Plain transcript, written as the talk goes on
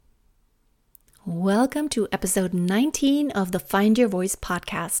Welcome to episode 19 of the Find Your Voice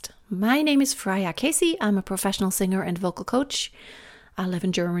podcast. My name is Freya Casey. I'm a professional singer and vocal coach. I live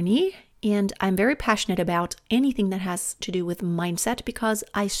in Germany, and I'm very passionate about anything that has to do with mindset because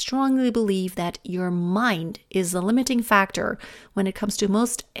I strongly believe that your mind is the limiting factor when it comes to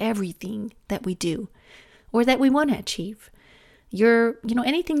most everything that we do or that we want to achieve.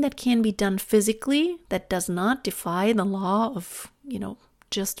 Anything that can be done physically that does not defy the law of,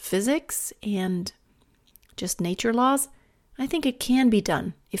 just physics and just nature laws, I think it can be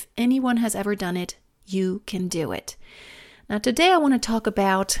done. If anyone has ever done it, you can do it. Now, today I want to talk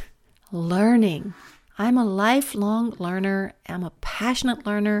about learning. I'm a lifelong learner. I'm a passionate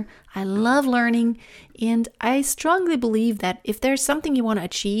learner. I love learning. And I strongly believe that if there's something you want to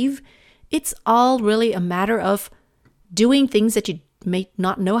achieve, it's all really a matter of doing things that you may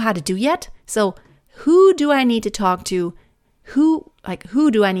not know how to do yet. So who do I need to talk to? Who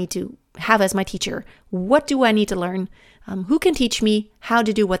do I need to have as my teacher? What do I need to learn? Who can teach me how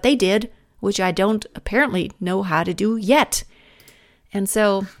to do what they did, which I don't apparently know how to do yet? And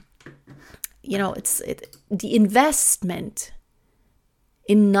so, the investment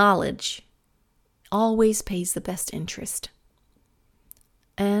in knowledge always pays the best interest.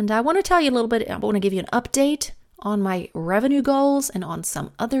 And I want to tell you a little bit, I want to give you an update on my revenue goals and on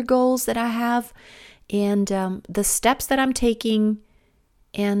some other goals that I have and the steps that I'm taking.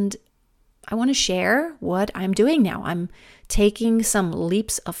 And I want to share what I'm doing now. I'm taking some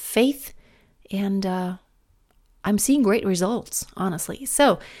leaps of faith and I'm seeing great results, honestly.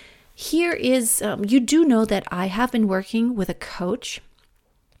 So here is, you do know that I have been working with a coach.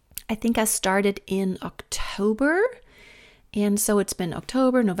 I think I started in October. And so it's been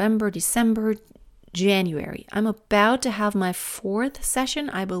October, November, December, January. I'm about to have my 4th session,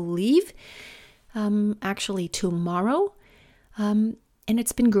 I believe, actually tomorrow. And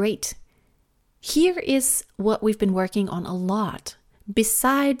it's been great. Here is what we've been working on a lot.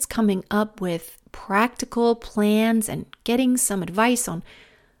 Besides coming up with practical plans and getting some advice on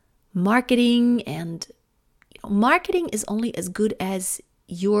marketing, and marketing is only as good as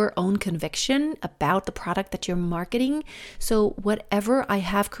your own conviction about the product that you're marketing. So whatever I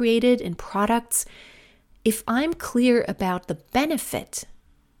have created in products, if I'm clear about the benefit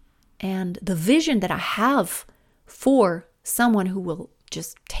and the vision that I have for someone who will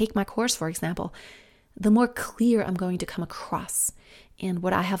just take my course, for example, the more clear I'm going to come across. And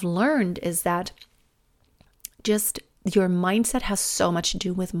what I have learned is that just your mindset has so much to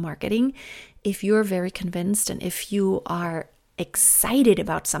do with marketing. If you're very convinced and if you are excited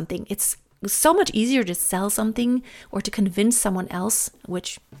about something, it's so much easier to sell something or to convince someone else,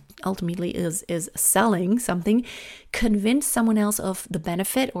 which ultimately is selling something, convince someone else of the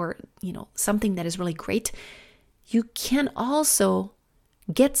benefit or, something that is really great. You can also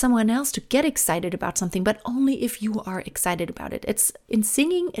get someone else to get excited about something, but only if you are excited about it. In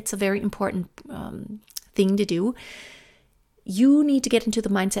singing, it's a very important thing to do. You need to get into the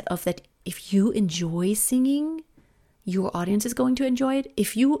mindset of that if you enjoy singing, your audience is going to enjoy it.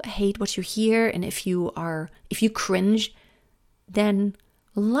 If you hate what you hear and if you cringe, then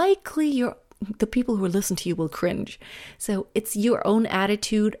likely the people who listen to you will cringe. So it's your own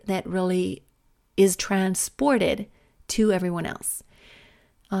attitude that really is transported to everyone else.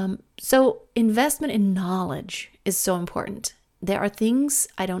 So investment in knowledge is so important. There are things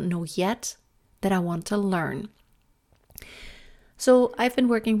I don't know yet that I want to learn. So I've been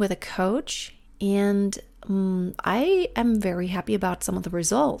working with a coach and I am very happy about some of the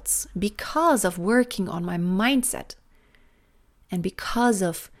results because of working on my mindset and because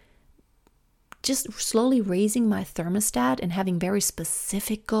of just slowly raising my thermostat and having very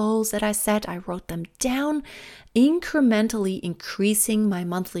specific goals that I set. I wrote them down, incrementally increasing my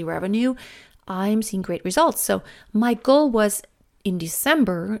monthly revenue. I'm seeing great results. So my goal was in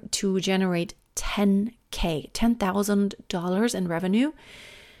December to generate $10,000 in revenue,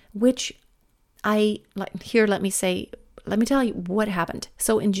 which let me tell you what happened.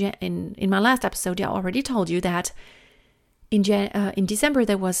 So in my last episode, I already told you that in December,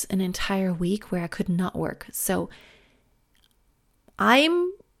 there was an entire week where I could not work. So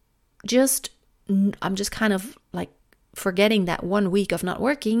I'm just kind of like forgetting that 1 week of not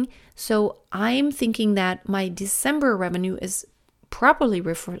working. So I'm thinking that my December revenue is properly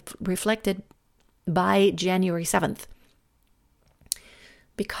reflected by January 7th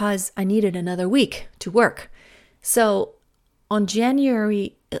because I needed another week to work. So on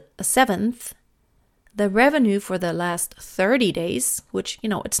January 7th, the revenue for the last 30 days, which,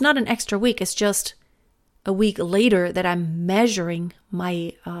 it's not an extra week, it's just a week later that I'm measuring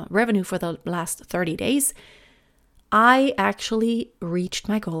my revenue for the last 30 days, I actually reached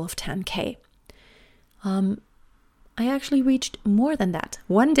my goal of 10K. I actually reached more than that.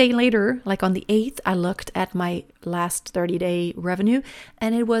 One day later, like on the 8th, I looked at my last 30-day revenue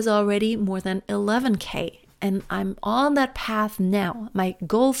and it was already more than 11K. And I'm on that path now. My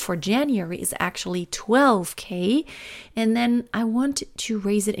goal for January is actually 12K. And then I want to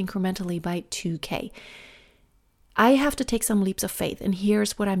raise it incrementally by 2K. I have to take some leaps of faith. And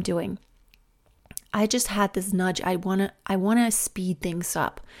here's what I'm doing. I just had this nudge. I wanna speed things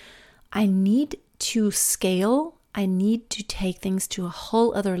up. I need to scale. I need to take things to a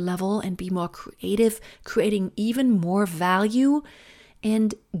whole other level and be more creative, creating even more value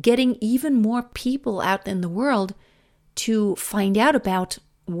and getting even more people out in the world to find out about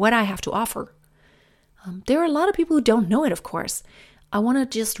what I have to offer. There are a lot of people who don't know it, of course. I want to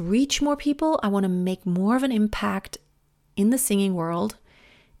just reach more people. I want to make more of an impact in the singing world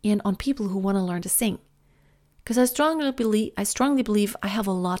and on people who want to learn to sing. Because I strongly believe I have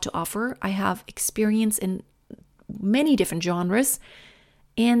a lot to offer. I have experience in many different genres,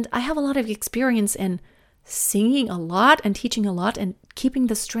 and I have a lot of experience in singing a lot and teaching a lot and keeping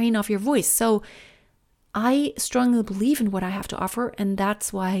the strain off your voice. So I strongly believe in what I have to offer, and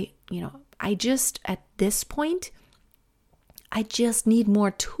that's why, I just, at this point, I just need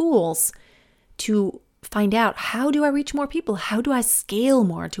more tools to find out, how do I reach more people? How do I scale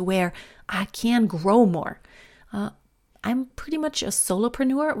more to where I can grow more? I'm pretty much a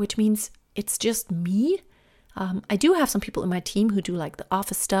solopreneur, which means it's just me. I do have some people in my team who do like the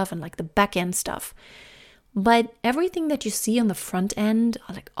office stuff and like the back end stuff. But everything that you see on the front end,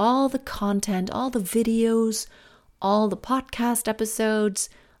 like all the content, all the videos, all the podcast episodes,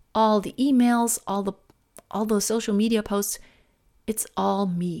 all the emails, all the social media posts, it's all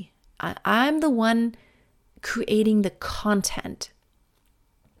me. I'm the one creating the content.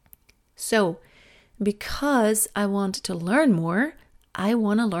 So, because I want to learn more, I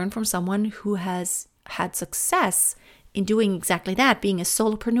want to learn from someone who has had success in doing exactly that, being a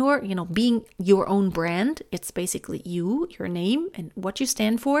solopreneur, being your own brand. It's basically you, your name, and what you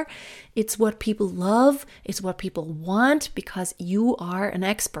stand for. It's what people love. It's what people want because you are an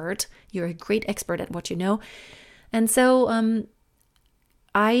expert. You're a great expert at what you know. And so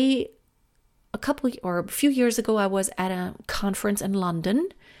a few years ago, I was at a conference in London.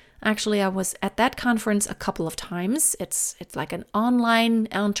 Actually, I was at that conference a couple of times. It's like an online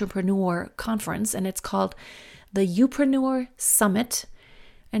entrepreneur conference, and it's called the Youpreneur Summit,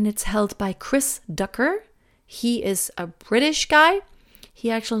 and it's held by Chris Ducker. He is a British guy. He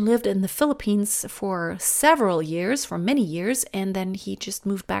actually lived in the Philippines for many years, and then he just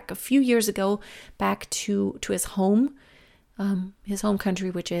moved back a few years ago back to his home country,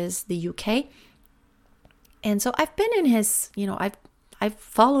 which is the UK. And so I've been in his, I've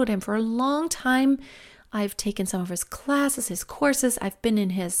followed him for a long time. I've taken some of his classes, his courses. I've been in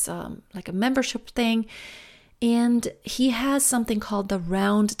his like a membership thing. And he has something called the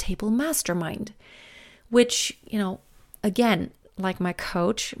Round Table Mastermind, which, again, like my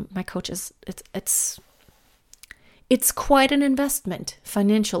coach is, it's quite an investment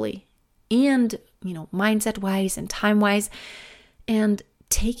financially and, mindset wise and time wise. And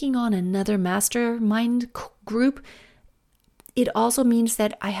taking on another mastermind group, it also means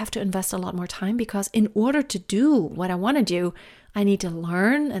that I have to invest a lot more time, because in order to do what I want to do, I need to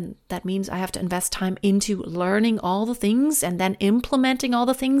learn, and that means I have to invest time into learning all the things and then implementing all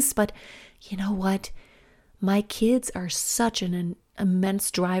the things. But you know what? My kids are such an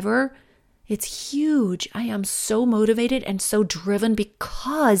immense driver. It's huge. I am so motivated and so driven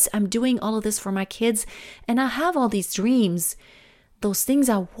because I'm doing all of this for my kids, and I have all these dreams, those things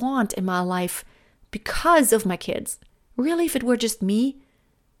I want in my life because of my kids. Really, if it were just me,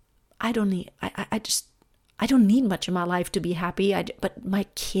 I don't need much in my life to be happy. But my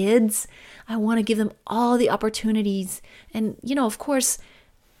kids, I want to give them all the opportunities. And, of course,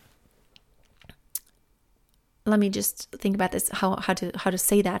 let me just think about this, how to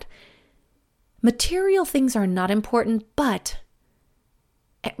say that. Material things are not important, but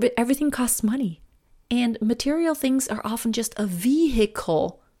everything costs money. And material things are often just a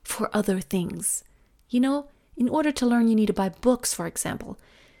vehicle for other things. In order to learn, you need to buy books, for example.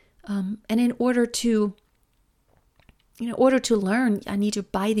 And in order to learn, I need to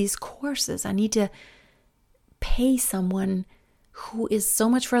buy these courses. I need to pay someone who is so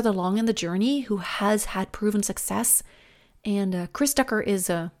much further along in the journey, who has had proven success. And Chris Ducker is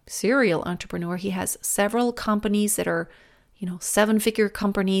a serial entrepreneur. He has several companies that are, 7-figure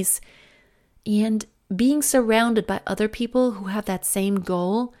companies. And being surrounded by other people who have that same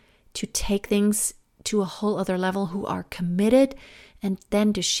goal to take things to a whole other level, who are committed, and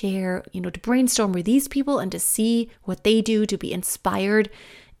then to share, to brainstorm with these people and to see what they do, to be inspired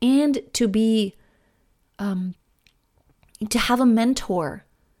and to be to have a mentor,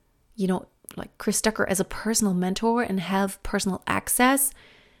 like Chris Ducker as a personal mentor and have personal access,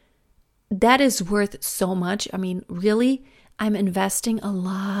 that is worth so much. I mean, really, I'm investing a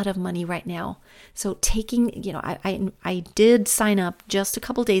lot of money right now. So I did sign up just a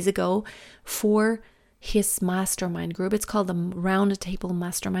couple days ago for his mastermind group. It's called the Round Table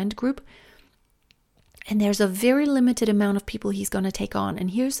Mastermind Group. And there's a very limited amount of people he's going to take on.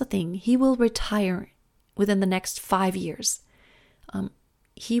 And here's the thing, he will retire within the next 5 years.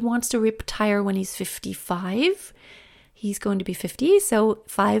 He wants to retire when he's 55. He's going to be 50, so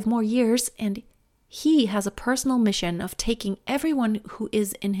 5 more years. And he has a personal mission of taking everyone who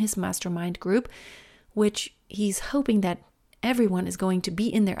is in his mastermind group, which he's hoping that everyone is going to be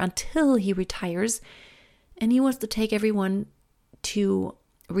in there until he retires. And he wants to take everyone to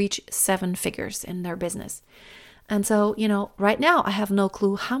reach 7 figures in their business. And so, right now I have no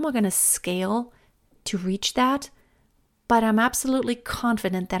clue how am I going to scale to reach that. But I'm absolutely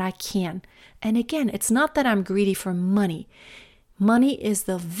confident that I can. And again, it's not that I'm greedy for money. Money is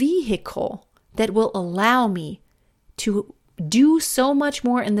the vehicle that will allow me to do so much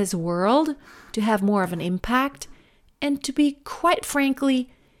more in this world, to have more of an impact, and to be quite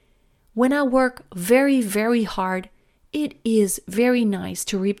frankly, when I work very, very hard, it is very nice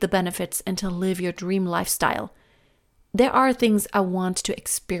to reap the benefits and to live your dream lifestyle. There are things I want to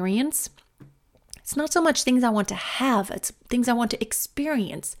experience. It's not so much things I want to have, it's things I want to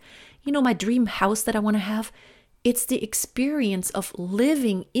experience. My dream house that I want to have, it's the experience of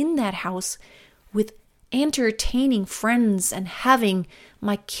living in that house with entertaining friends and having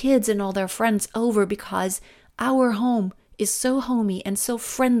my kids and all their friends over because our home is so homey and so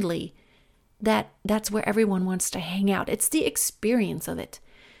friendly that that's where everyone wants to hang out. It's the experience of it.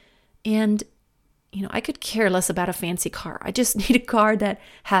 And I could care less about a fancy car. I just need a car that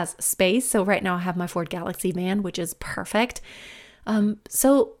has space. So right now I have my Ford Galaxy van, which is perfect.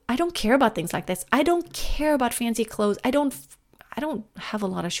 So I don't care about things like this. I don't care about fancy clothes. I don't have a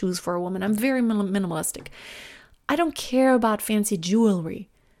lot of shoes for a woman. I'm very minimalistic. I don't care about fancy jewelry,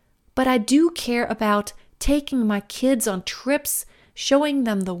 but I do care about taking my kids on trips, showing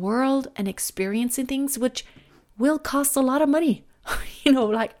them the world and experiencing things which will cost a lot of money.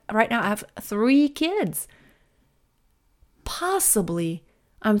 Like right now I have 3 kids. Possibly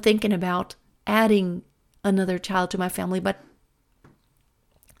I'm thinking about adding another child to my family, but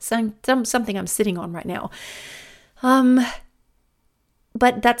something I'm sitting on right now.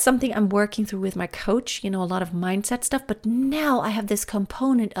 But that's something I'm working through with my coach, a lot of mindset stuff. But now I have this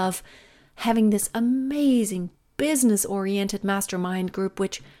component of having this amazing business-oriented mastermind group,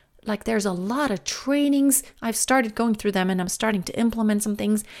 which there's a lot of trainings. I've started going through them and I'm starting to implement some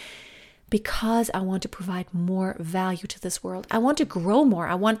things because I want to provide more value to this world. I want to grow more.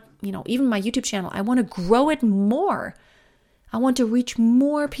 I want, even my YouTube channel, I want to grow it more. I want to reach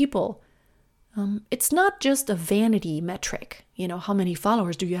more people. It's not just a vanity metric. How many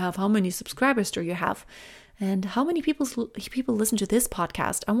followers do you have? How many subscribers do you have? And how many people listen to this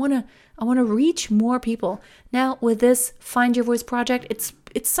podcast? I want to reach more people. Now with this Find Your Voice project,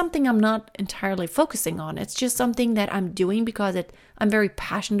 it's something I'm not entirely focusing on. It's just something that I'm doing because I'm very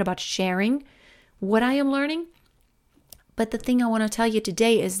passionate about sharing what I am learning. But the thing I want to tell you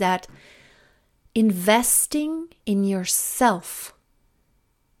today is that investing in yourself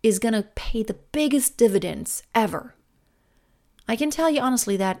is going to pay the biggest dividends ever. I can tell you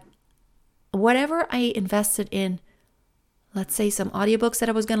honestly that whatever I invested in, let's say some audiobooks that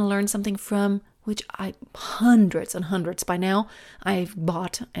I was going to learn something from, which hundreds and hundreds by now I've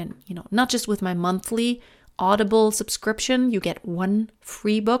bought, and not just with my monthly Audible subscription, you get 1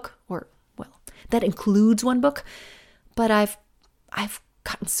 free book, that includes 1 book, but I've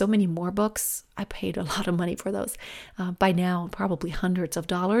gotten so many more books. I paid a lot of money for those. By now, probably hundreds of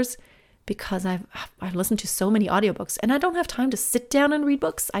dollars, because I've listened to so many audiobooks, and I don't have time to sit down and read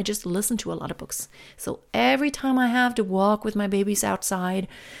books. I just listen to a lot of books. So every time I have to walk with my babies outside,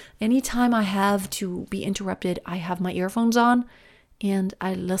 anytime I have to be interrupted, I have my earphones on and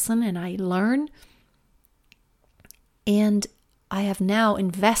I listen and I learn. And I have now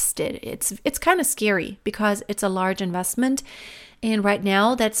invested. It's kind of scary because it's a large investment. And right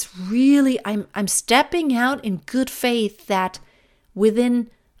now that's really, I'm stepping out in good faith that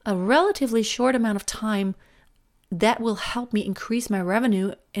within a relatively short amount of time, that will help me increase my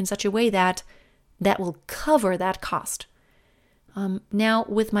revenue in such a way that will cover that cost. Now,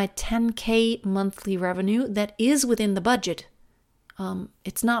 with my 10K monthly revenue, that is within the budget.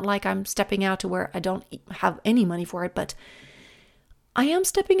 It's not like I'm stepping out to where I don't have any money for it, but I am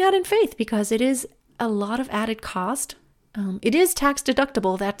stepping out in faith because it is a lot of added cost. It is tax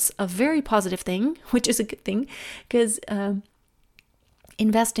deductible. That's a very positive thing, which is a good thing, because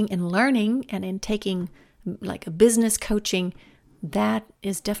investing in learning and in taking like a business coaching, that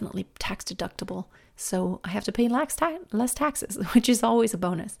is definitely tax deductible. So I have to pay less taxes, which is always a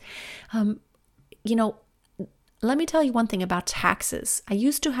bonus. Let me tell you one thing about taxes. I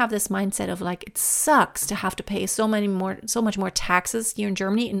used to have this mindset of like, it sucks to have to pay so much more taxes here in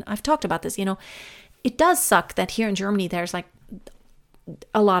Germany. And I've talked about this, it does suck that here in Germany, there's like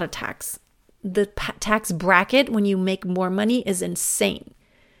a lot of tax. The tax bracket when you make more money is insane.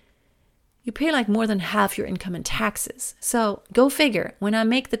 You pay like more than half your income in taxes. So go figure, when I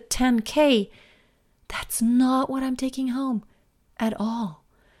make the 10K, that's not what I'm taking home at all.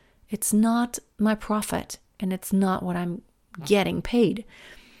 It's not my profit and it's not what I'm getting paid.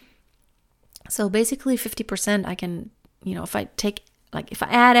 So basically 50% I can, if I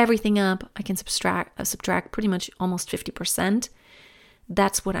add everything up, I can subtract pretty much almost 50%.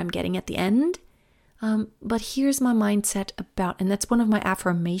 That's what I'm getting at the end. But here's my mindset about, and that's one of my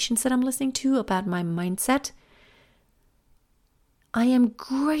affirmations that I'm listening to about my mindset. I am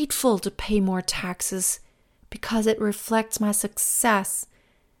grateful to pay more taxes because it reflects my success.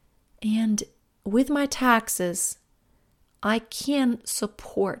 And with my taxes, I can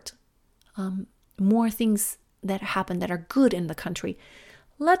support more things that happen that are good in the country.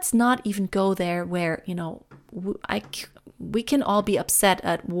 Let's not even go there where, we can all be upset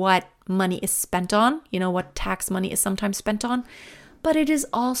at what money is spent on, what tax money is sometimes spent on, but it is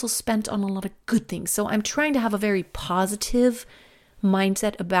also spent on a lot of good things. So I'm trying to have a very positive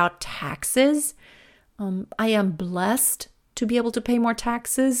mindset about taxes. I am blessed to be able to pay more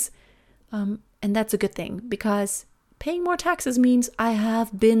taxes, and that's a good thing because paying more taxes means I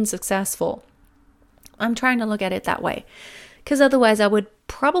have been successful. I'm trying to look at it that way because otherwise I would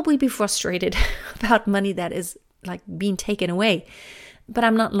probably be frustrated about money that is like being taken away, but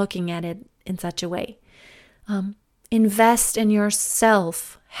I'm not looking at it in such a way. Invest in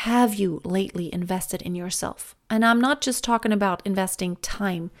yourself. Have you lately invested in yourself? And I'm not just talking about investing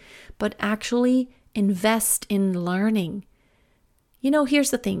time, but actually invest in learning.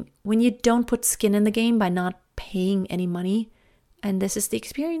 Here's the thing. When you don't put skin in the game by not paying any money, and this is the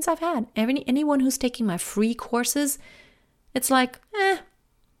experience I've had. Anyone who's taking my free courses, it's like,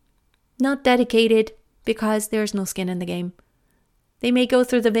 not dedicated because there's no skin in the game. They may go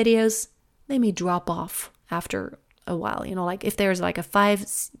through the videos, they may drop off after a while. Like if there's like a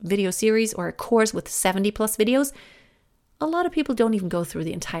 5-video series or a course with 70 plus videos, a lot of people don't even go through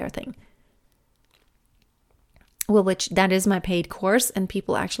the entire thing. Well, which that is my paid course, and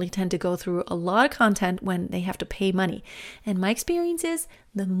people actually tend to go through a lot of content when they have to pay money. And my experience is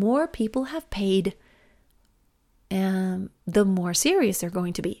the more people have paid, the more serious they're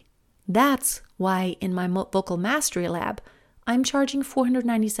going to be. That's why in my Vocal Mastery Lab, I'm charging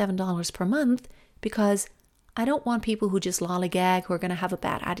 $497 per month because I don't want people who just lollygag, who are going to have a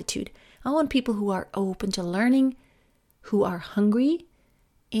bad attitude. I want people who are open to learning, who are hungry,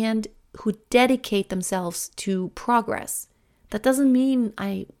 and who dedicate themselves to progress. That doesn't mean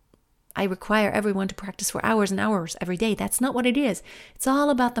I require everyone to practice for hours and hours every day. That's not what it is. It's all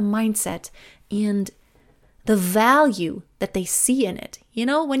about the mindset and the value that they see in it.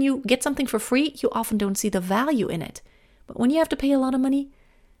 When you get something for free, you often don't see the value in it. But when you have to pay a lot of money,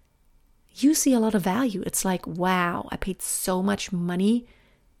 you see a lot of value. It's like, wow, I paid so much money.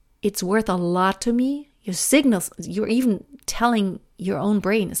 It's worth a lot to me. Your signals, you're even telling your own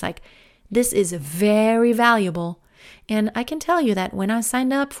brain, it's like, this is very valuable. And I can tell you that when I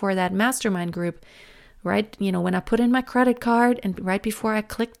signed up for that mastermind group, right, when I put in my credit card and right before I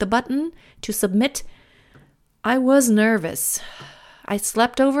clicked the button to submit, I was nervous. I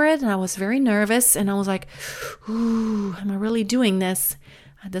slept over it and I was very nervous and I was like, ooh, am I really doing this?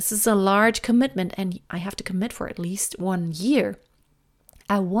 This is a large commitment and I have to commit for at least 1 year.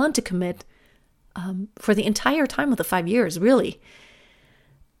 I want to commit for the entire time of the 5 years, really.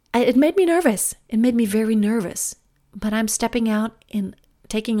 It made me nervous. It made me very nervous. But I'm stepping out and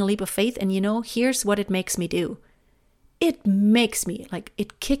taking a leap of faith. And here's what it makes me do. It makes me,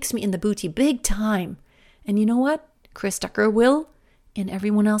 it kicks me in the booty big time. And you know what? Chris Ducker will, and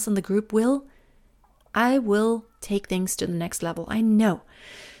everyone else in the group will. I will take things to the next level. I know.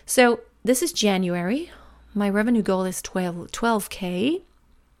 So this is January. My revenue goal is 12K.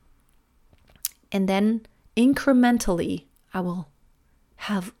 And then incrementally, I will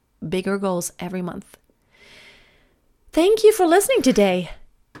have bigger goals every month. Thank you for listening today.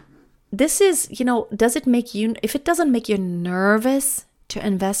 This is, does it make you, if it doesn't make you nervous to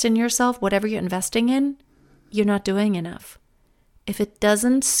invest in yourself, whatever you're investing in, you're not doing enough. If it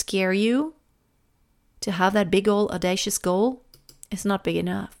doesn't scare you, to have that big old audacious goal is not big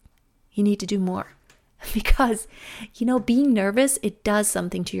enough. You need to do more. Because, being nervous, it does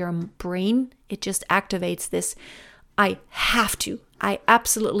something to your brain. It just activates this, I have to. I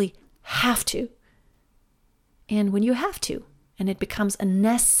absolutely have to. And when you have to, and it becomes a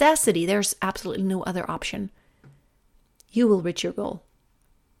necessity, there's absolutely no other option, you will reach your goal.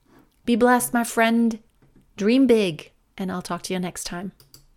 Be blessed, my friend. Dream big, and I'll talk to you next time.